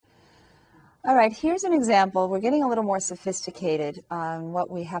All right, here's an example. We're getting a little more sophisticated on what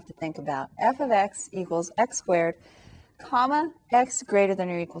we have to think about. F of x equals x squared, comma, x greater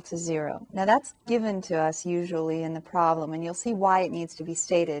than or equal to 0. Now that's given to us usually in the problem, and you'll see why it needs to be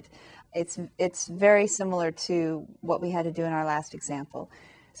stated. It's very similar to what we had to do in our last example.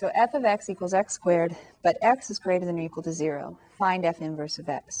 So f of x equals x squared, but x is greater than or equal to 0. Find f inverse of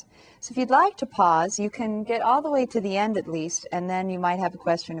x. So if you'd like to pause, you can get all the way to the end at least, and then you might have a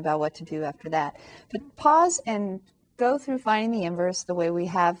question about what to do after that. But pause and go through finding the inverse the way we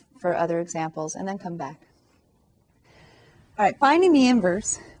have for other examples, and then come back. All right, finding the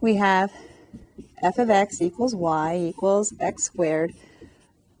inverse, we have f of x equals y equals x squared,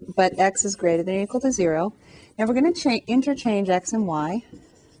 but x is greater than or equal to 0. Now we're going to interchange x and y,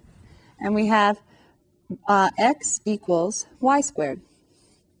 and we have x equals y squared.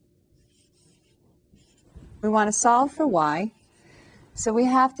 We want to solve for y, so we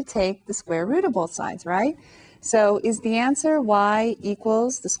have to take the square root of both sides, right? So is the answer y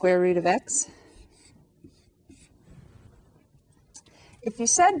equals the square root of x? If you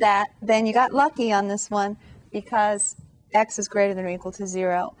said that, then you got lucky on this one because x is greater than or equal to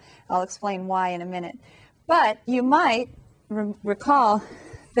 0. I'll explain why in a minute. But you might recall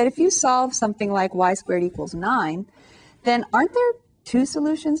that if you solve something like y squared equals 9, then aren't there two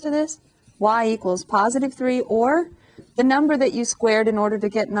solutions to this? Y equals positive 3, or the number that you squared in order to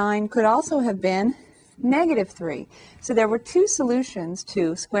get 9 could also have been negative 3. So there were two solutions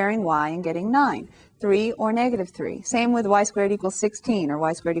to squaring y and getting 9, 3 or negative 3. Same with y squared equals 16 or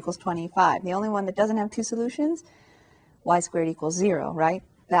y squared equals 25. The only one that doesn't have two solutions, y squared equals 0, right?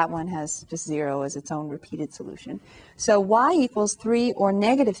 That one has just 0 as its own repeated solution. So y equals 3 or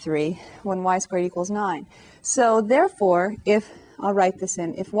negative 3 when y squared equals 9. So therefore, I'll write this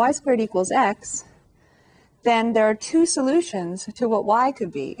in, if y squared equals x, then there are two solutions to what y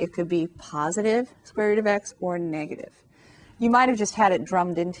could be. It could be positive square root of x or negative. You might have just had it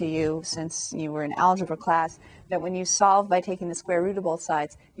drummed into you since you were in algebra class that when you solve by taking the square root of both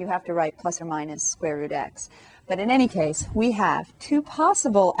sides, you have to write plus or minus square root x. But in any case, we have two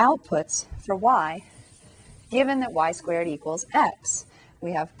possible outputs for y, given that y squared equals x.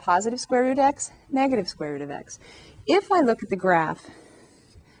 We have positive square root x, negative square root of x. If I look at the graph,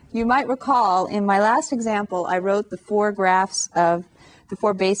 you might recall in my last example, I wrote the four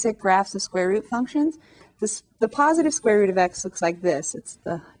basic graphs of square root functions. The positive square root of x looks like this. It's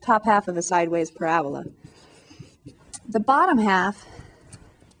the top half of a sideways parabola. The bottom half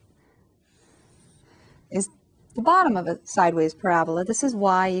is the bottom of a sideways parabola. This is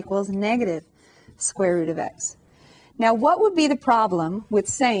y equals negative square root of x. Now, what would be the problem with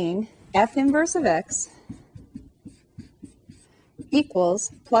saying f inverse of x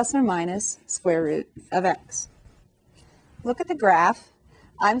equals plus or minus square root of x? Look at the graph.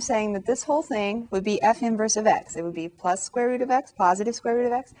 I'm saying that this whole thing would be f inverse of x. It would be plus square root of x, positive square root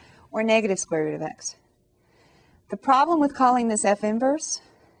of x, or negative square root of x. The problem with calling this f inverse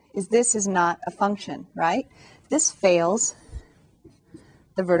is this is not a function, right? This fails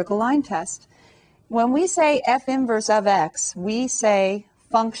the vertical line test. When we say f inverse of x, we say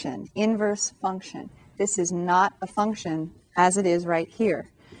function, inverse function. This is not a function as it is right here.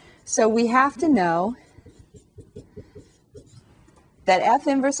 So we have to know that f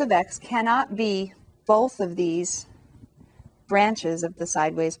inverse of x cannot be both of these branches of the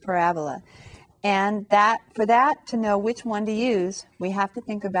sideways parabola. And for that to know which one to use, we have to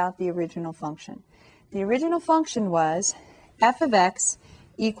think about the original function. The original function was f of x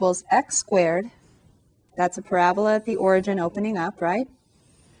equals x squared. That's a parabola at the origin opening up, right?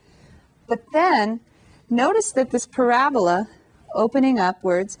 But then notice that this parabola opening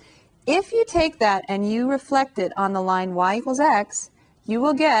upwards, if you take that and you reflect it on the line y equals x, you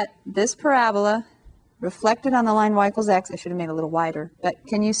will get this parabola reflected on the line y equals x. I should have made it a little wider, but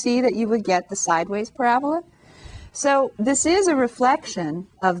can you see that you would get the sideways parabola? So this is a reflection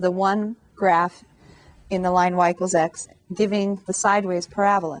of the one graph in the line y equals x giving the sideways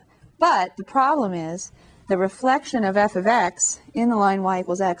parabola. But the problem is the reflection of f of x in the line y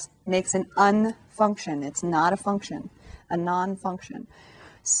equals x makes an unfunction. It's not a function, a non-function.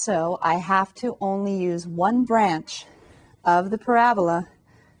 So I have to only use one branch of the parabola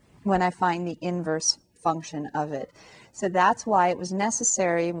when I find the inverse function of it. So that's why it was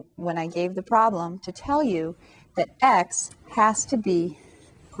necessary when I gave the problem to tell you that x has to be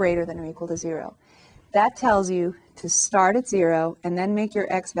greater than or equal to 0. That tells you to start at 0 and then make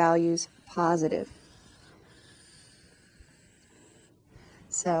your x values positive.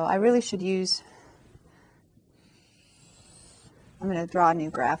 So I really should use, I'm going to draw a new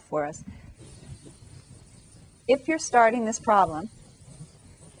graph for us. If you're starting this problem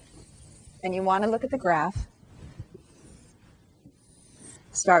and you want to look at the graph,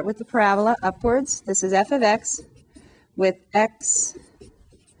 start with the parabola upwards. This is f of x with x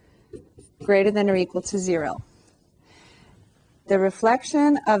greater than or equal to 0. The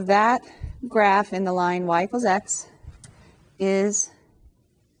reflection of that graph in the line y equals x is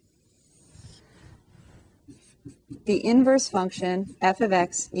the inverse function f of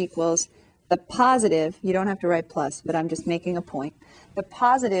x equals the positive, you don't have to write plus, but I'm just making a point, the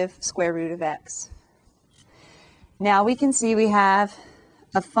positive square root of x. Now we can see we have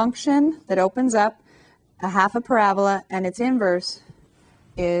a function that opens up a half a parabola, and its inverse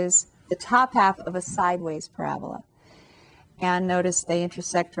is the top half of a sideways parabola. And notice they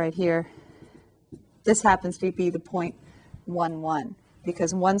intersect right here. This happens to be the point 1, 1,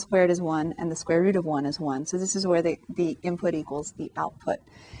 because 1 squared is 1 and the square root of 1 is 1. So this is where the input equals the output.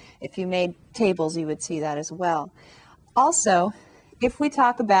 If you made tables, you would see that as well. Also, if we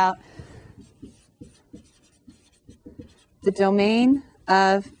talk about the domain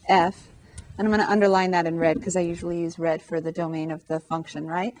of f, and I'm going to underline that in red because I usually use red for the domain of the function,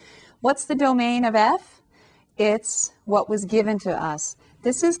 right? What's the domain of f? It's what was given to us.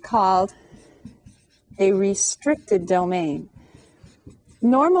 This is called a restricted domain.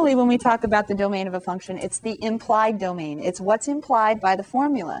 Normally, when we talk about the domain of a function, it's the implied domain. It's what's implied by the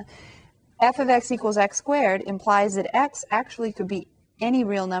formula. F of x equals x squared implies that x actually could be any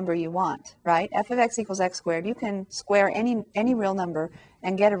real number you want, right? F of x equals x squared. You can square any real number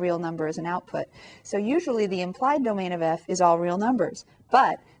and get a real number as an output. So usually the implied domain of f is all real numbers.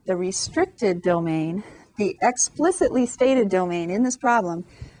 But the restricted domain, the explicitly stated domain in this problem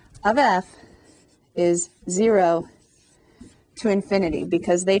of f is 0 to infinity,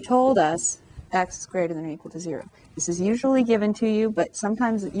 because they told us x is greater than or equal to 0. This is usually given to you, but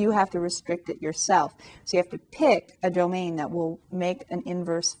sometimes you have to restrict it yourself. So you have to pick a domain that will make an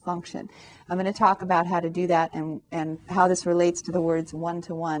inverse function. I'm going to talk about how to do that and how this relates to the words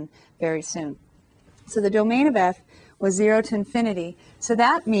one-to-one very soon. So the domain of f was 0 to infinity. So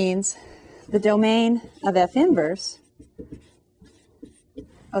that means the domain of f inverse,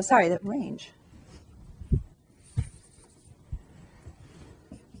 the range,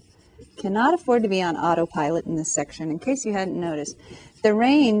 cannot afford to be on autopilot in this section. In case you hadn't noticed, the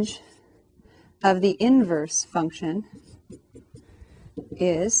range of the inverse function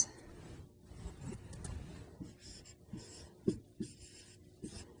is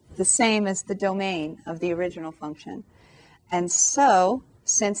the same as the domain of the original function. And so,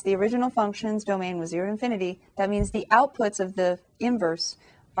 since the original function's domain was 0 to infinity, that means the outputs of the inverse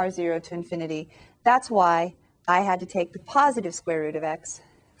are 0 to infinity. That's why I had to take the positive square root of x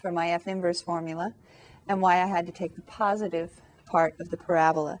for my f inverse formula, and why I had to take the positive part of the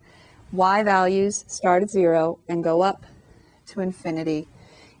parabola. Y values start at 0 and go up to infinity.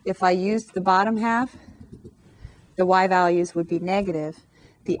 If I used the bottom half, the y values would be negative.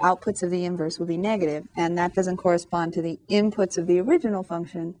 The outputs of the inverse would be negative, and that doesn't correspond to the inputs of the original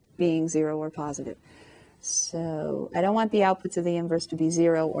function being 0 or positive. So I don't want the outputs of the inverse to be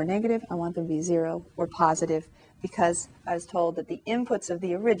 0 or negative. I want them to be 0 or positive, because I was told that the inputs of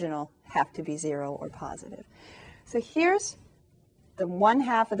the original have to be 0 or positive. So here's the one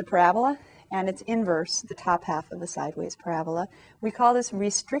half of the parabola and its inverse, the top half of the sideways parabola. We call this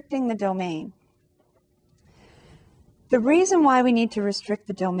restricting the domain. The reason why we need to restrict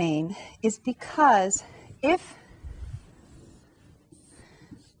the domain is because if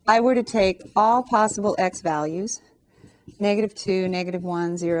I were to take all possible x values, -2,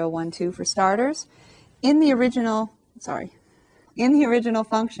 -1, 0, 1, 2 for starters, in the original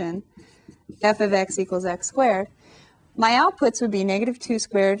function, f of x equals x squared, my outputs would be -2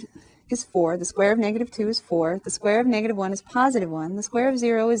 squared is 4, the square of -2 is 4, the square of -1 is +1, the square of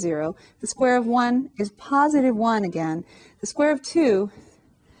 0 is 0, the square of 1 is +1 again, the square of 2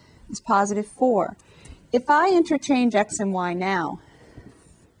 is +4. If I interchange x and y now,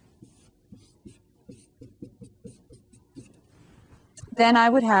 then I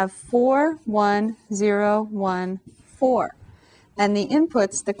would have 4, 1, 0, 1, 4. And the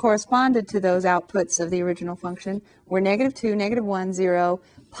inputs that corresponded to those outputs of the original function were -2, -1, 0,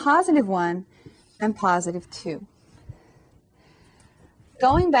 +1, and +2.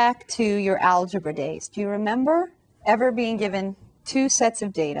 Going back to your algebra days, do you remember ever being given two sets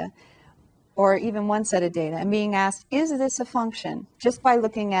of data, or even one set of data, and being asked, is this a function, just by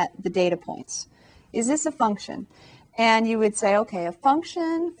looking at the data points? Is this a function? And you would say, okay, a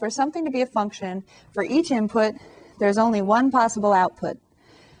function, for something to be a function, for each input, there's only one possible output.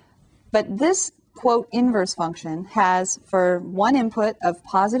 But this, quote, inverse function has, for one input of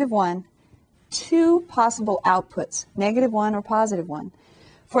 +1, two possible outputs, -1 or +1.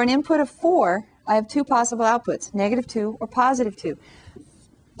 For an input of 4, I have two possible outputs, -2 or +2.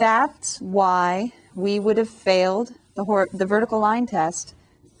 That's why we would have failed the vertical line test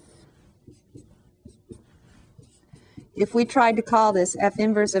if we tried to call this f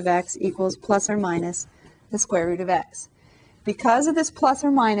inverse of x equals plus or minus the square root of x. Because of this plus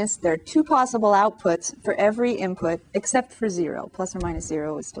or minus, there are two possible outputs for every input except for 0. Plus or minus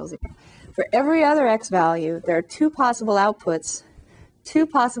 0 is still 0. For every other x value, there are two possible outputs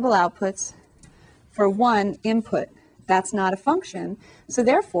for one input. That's not a function, so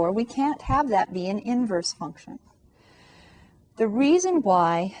therefore we can't have that be an inverse function. The reason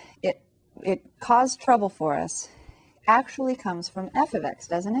why it caused trouble for us actually comes from f of x,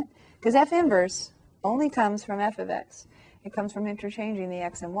 doesn't it? Because f inverse only comes from f of x. It comes from interchanging the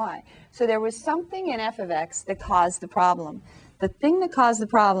x and y. So there was something in f of x that caused the problem. The thing that caused the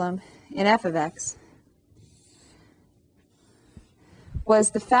problem in f of x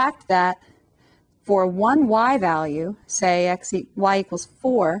was the fact that for one y value, say y equals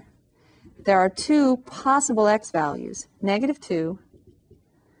 4, there are two possible x values, -2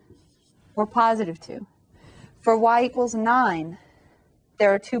 or +2. For y equals 9,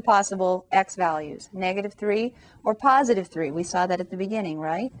 there are two possible x values, -3 or +3. We saw that at the beginning,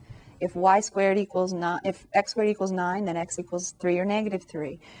 right? If x squared equals 9, then x equals 3 or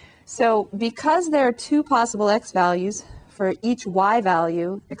 -3. So because there are two possible x values for each y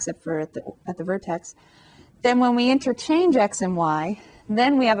value, except for at the vertex, then when we interchange x and y,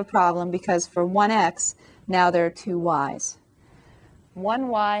 then we have a problem because for one x, now there are two y's. One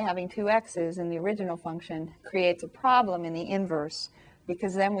y having two x's in the original function creates a problem in the inverse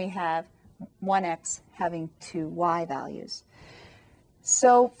because then we have one x having two y values.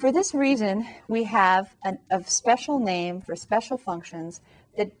 So for this reason, we have a special name for special functions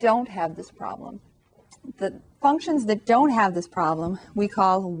that don't have this problem. The functions that don't have this problem we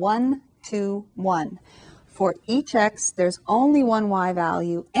call 1, 2, 1. For each x, there's only one y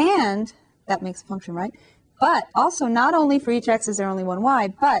value, and that makes a function, right? But also, not only for each x is there only one y,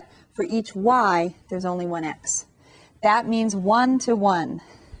 but for each y, there's only one x. That means 1 to 1.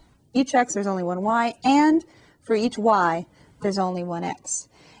 Each x, there's only one y, and for each y, there's only one x.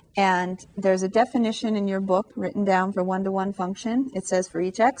 And there's a definition in your book written down for 1-to-1 function. It says for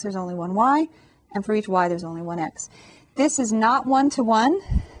each x, there's only one y, and for each y, there's only one x. This is not 1-to-1,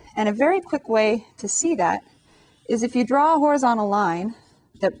 and a very quick way to see that is if you draw a horizontal line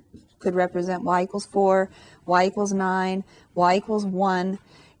that could represent y equals 4, y equals 9, y equals 1.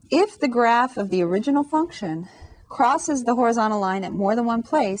 If the graph of the original function crosses the horizontal line at more than one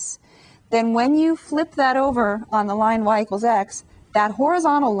place, then when you flip that over on the line y equals x, that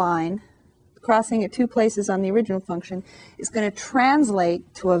horizontal line crossing at two places on the original function is going to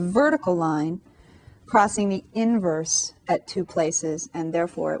translate to a vertical line crossing the inverse at two places, and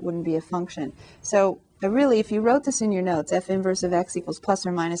therefore it wouldn't be a function. So really, if you wrote this in your notes, f inverse of x equals plus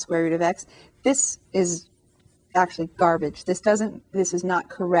or minus square root of x, this is actually garbage. This is not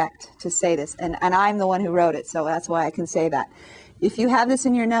correct to say this, and I'm the one who wrote it, so that's why I can say that. If you have this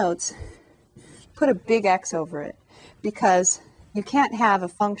in your notes, put a big X over it, because you can't have a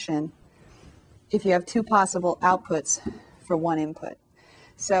function if you have two possible outputs for one input.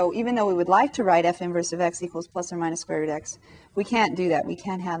 So even though we would like to write f inverse of x equals plus or minus square root x, we can't do that. We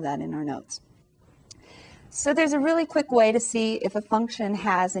can't have that in our notes. So there's a really quick way to see if a function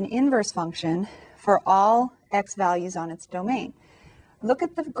has an inverse function for all x values on its domain. Look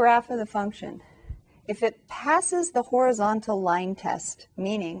at the graph of the function. If it passes the horizontal line test,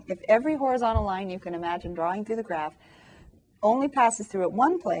 meaning if every horizontal line you can imagine drawing through the graph only passes through at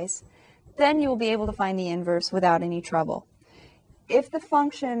one place, then you'll be able to find the inverse without any trouble. If the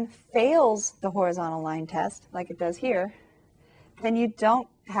function fails the horizontal line test, like it does here, then you don't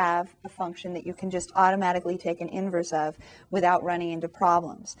have a function that you can just automatically take an inverse of without running into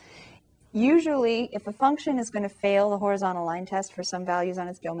problems. Usually, if a function is going to fail the horizontal line test for some values on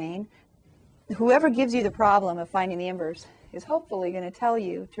its domain, whoever gives you the problem of finding the inverse is hopefully going to tell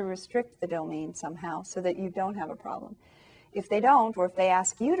you to restrict the domain somehow so that you don't have a problem. If they don't, or if they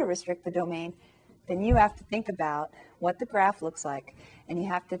ask you to restrict the domain, then you have to think about what the graph looks like, and you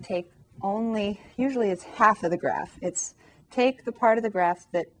have to take only, usually it's half of the graph. It's take the part of the graph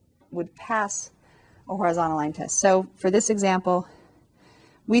that would pass a horizontal line test. So for this example,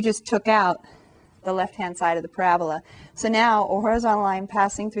 we just took out the left-hand side of the parabola. So now a horizontal line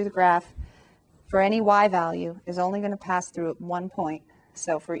passing through the graph for any y value is only going to pass through at one point.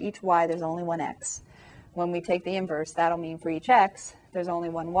 So for each y, there's only one x. When we take the inverse, that'll mean for each x, there's only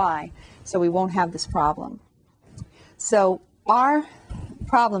one y. So we won't have this problem. So our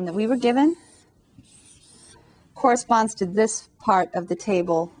problem that we were given corresponds to this part of the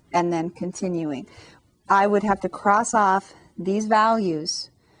table and then continuing. I would have to cross off these values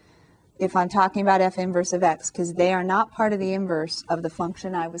if I'm talking about f inverse of x, because they are not part of the inverse of the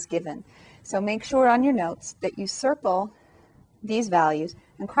function I was given. So make sure on your notes that you circle these values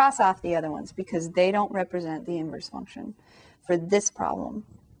and cross off the other ones, because they don't represent the inverse function for this problem.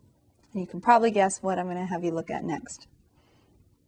 And you can probably guess what I'm going to have you look at next.